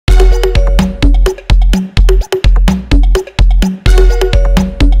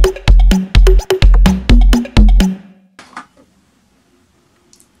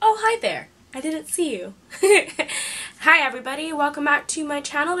see you. Hi everybody, welcome back to my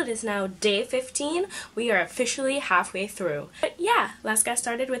channel. It is now day 15. We are officially halfway through. But yeah, let's get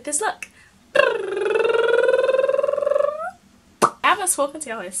started with this look. I haven't spoken to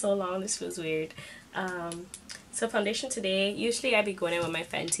y'all in so long, this feels weird. So foundation today, usually I'd be going in with my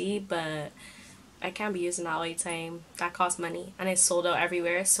Fenty, but I can't be using that all the time. That costs money and it's sold out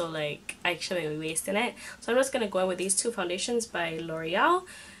everywhere, so like I shouldn't be wasting it. So I'm just gonna go in with these two foundations by L'Oreal.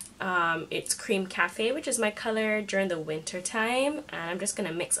 It's Cream Cafe, which is my color during the winter time, and I'm just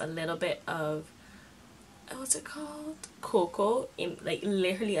gonna mix a little bit of what's it called, cocoa, in like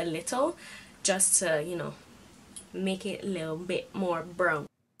literally a little, just to, you know, make it a little bit more brown.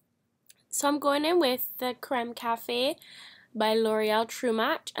 So I'm going in with the Creme Cafe by L'Oreal True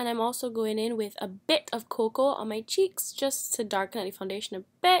Match, and I'm also going in with a bit of cocoa on my cheeks just to darken out the foundation a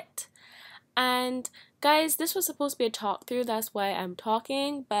bit. And guys, this was supposed to be a talk through, that's why I'm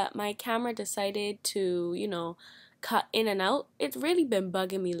talking, but my camera decided to, you know, cut in and out. It's really been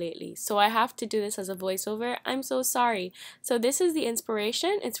bugging me lately, so I have to do this as a voiceover. I'm so sorry. So this is the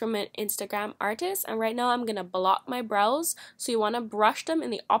inspiration. It's from an Instagram artist, and right now I'm gonna block my brows, so you want to brush them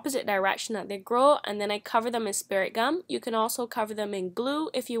in the opposite direction that they grow, and then I cover them in spirit gum. You can also cover them in glue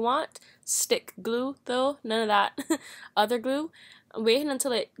if you want. Stick glue though, none of that other glue. I'm waiting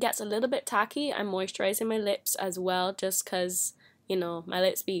until it gets a little bit tacky. I'm moisturizing my lips as well, just because, you know, my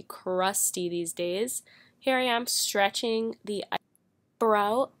lips be crusty these days. Here I am stretching the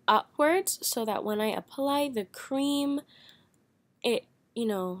brow upwards so that when I apply the cream, it, you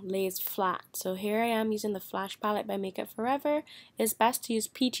know, lays flat. So here I am using the Flash palette by Makeup Forever. It's best to use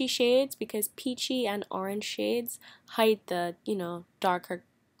peachy shades because peachy and orange shades hide the, you know, darker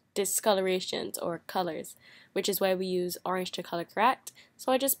discolorations or colors, which is why we use orange to color correct.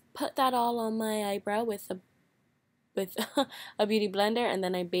 So I just put that all on my eyebrow with a beauty blender, and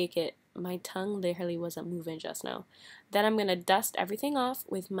then I bake it. My tongue literally wasn't moving just now. Then I'm gonna dust everything off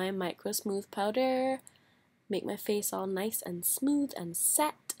with my micro smooth powder, make my face all nice and smooth and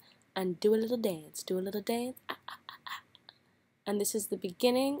set, and do a little dance. And this is the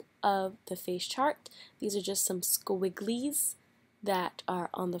beginning of the face chart. These are just some squigglies that are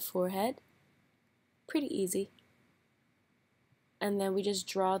on the forehead. Pretty easy. And then we just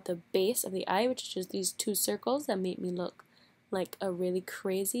draw the base of the eye, which is just these two circles that make me look like a really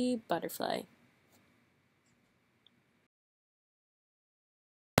crazy butterfly.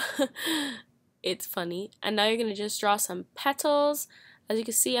 It's funny. And now you're going to just draw some petals. As you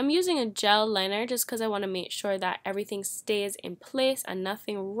can see, I'm using a gel liner just because I want to make sure that everything stays in place and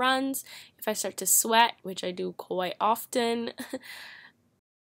nothing runs. If I start to sweat, which I do quite often,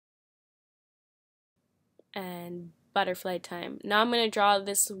 and butterfly time. Now I'm going to draw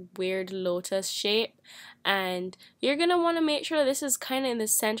this weird lotus shape, and you're going to want to make sure this is kind of in the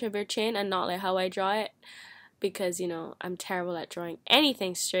center of your chin and not like how I draw it, because, you know, I'm terrible at drawing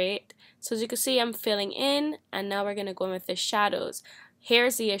anything straight. So as you can see, I'm filling in, and now we're going to go in with the shadows.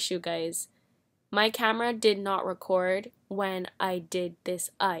 Here's the issue, guys. My camera did not record when I did this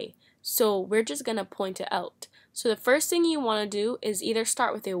eye, so we're just going to point it out. So the first thing you want to do is either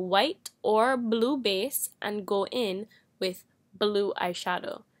start with a white or blue base and go in with blue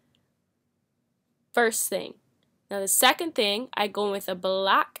eyeshadow. First thing. Now the second thing, I go in with a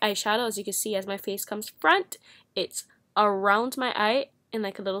black eyeshadow. As you can see, as my face comes front, it's around my eye in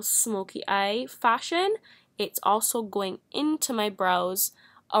like a little smoky eye fashion. It's also going into my brows,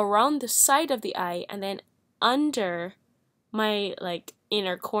 around the side of the eye, and then under my like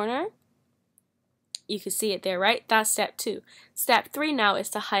inner corner. You can see it there, right? That's step 2. Step 3 now is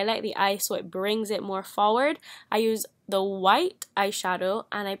to highlight the eye so it brings it more forward. I use the white eyeshadow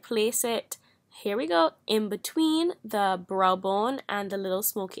and I place it, here we go, in between the brow bone and the little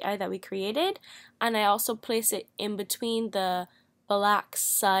smoky eye that we created. And I also place it in between the black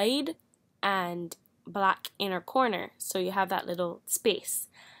side and black inner corner. So you have that little space.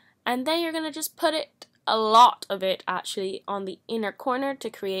 And then you're going to just put it, a lot of it actually, on the inner corner to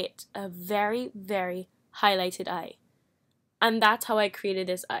create a very, very highlighted eye. And that's how I created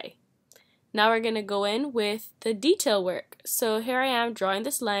this eye. Now we're going to go in with the detail work. So here I am drawing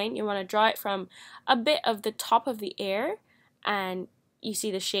this line. You want to draw it from a bit of the top of the ear, and you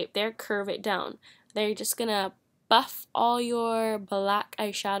see the shape there, curve it down. Then you're just going to buff all your black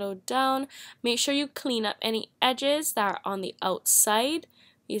eyeshadow down. Make sure you clean up any edges that are on the outside.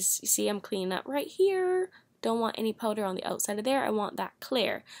 You see I'm cleaning up right here. Don't want any powder on the outside of there. I want that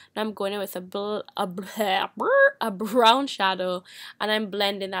clear. Now I'm going in with a brown shadow, and I'm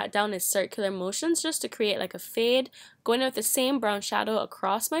blending that down in circular motions just to create like a fade. Going in with the same brown shadow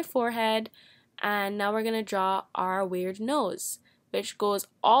across my forehead, and now we're going to draw our weird nose, which goes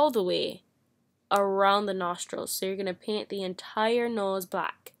all the way around the nostrils. So you're going to paint the entire nose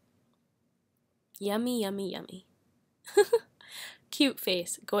black. Yummy, yummy, yummy. Cute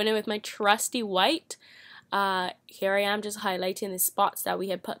face. Going in with my trusty white. Here I am just highlighting the spots that we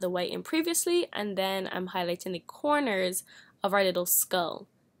had put the white in previously, and then I'm highlighting the corners of our little skull.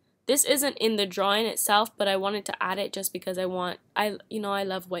 This isn't in the drawing itself, but I wanted to add it just because I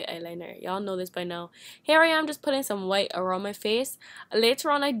love white eyeliner. Y'all know this by now. Here I am just putting some white around my face.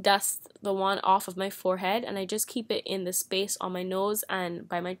 Later on I dust the one off of my forehead, and I just keep it in the space on my nose and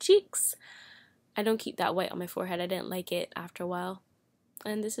by my cheeks. I don't keep that white on my forehead. I didn't like it after a while.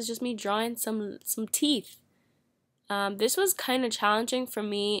 And this is just me drawing some teeth. This was kind of challenging for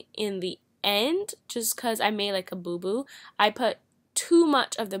me in the end, just because I made like a boo-boo. I put too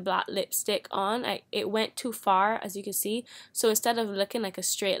much of the black lipstick on. It went too far, as you can see. So instead of looking like a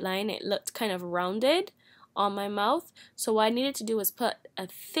straight line, it looked kind of rounded on my mouth. So what I needed to do was put a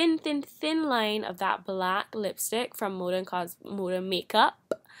thin line of that black lipstick from Moda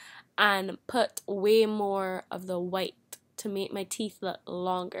Makeup, and put way more of the white to make my teeth look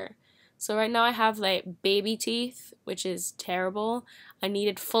longer. So right now I have like baby teeth, which is terrible. I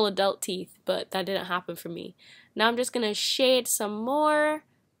needed full adult teeth, but that didn't happen for me. Now I'm just gonna shade some more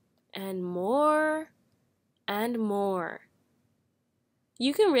and more and more.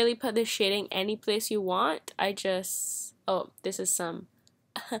 You can really put this shading any place you want. This is some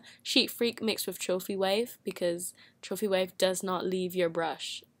Sheet Freak mixed with Trophy Wife, because Trophy Wife does not leave your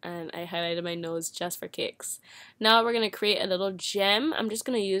brush. And I highlighted my nose just for kicks. Now we're going to create a little gem. I'm just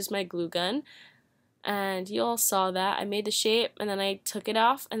going to use my glue gun. And you all saw that. I made the shape and then I took it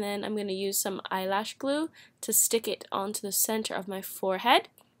off. And then I'm going to use some eyelash glue to stick it onto the center of my forehead.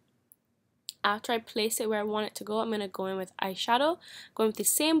 After I place it where I want it to go, I'm going to go in with eyeshadow. Going with the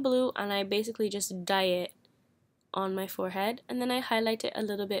same blue, and I basically just dye it on my forehead. And then I highlight it a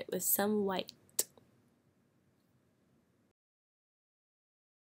little bit with some white.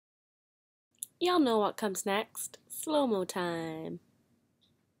 Y'all know what comes next. Slow-mo time.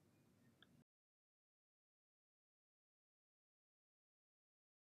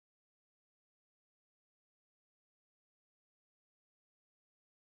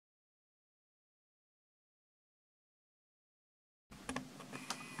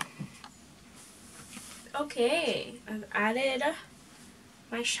 Okay, I've added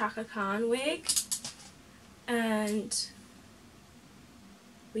my Chaka Khan wig, and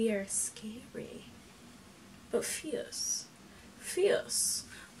we are scary, but fierce. Fierce,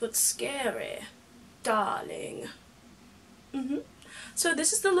 but scary, darling. So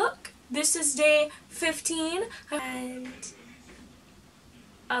this is the look. This is day 15, and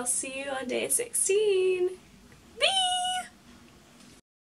I'll see you on day 16.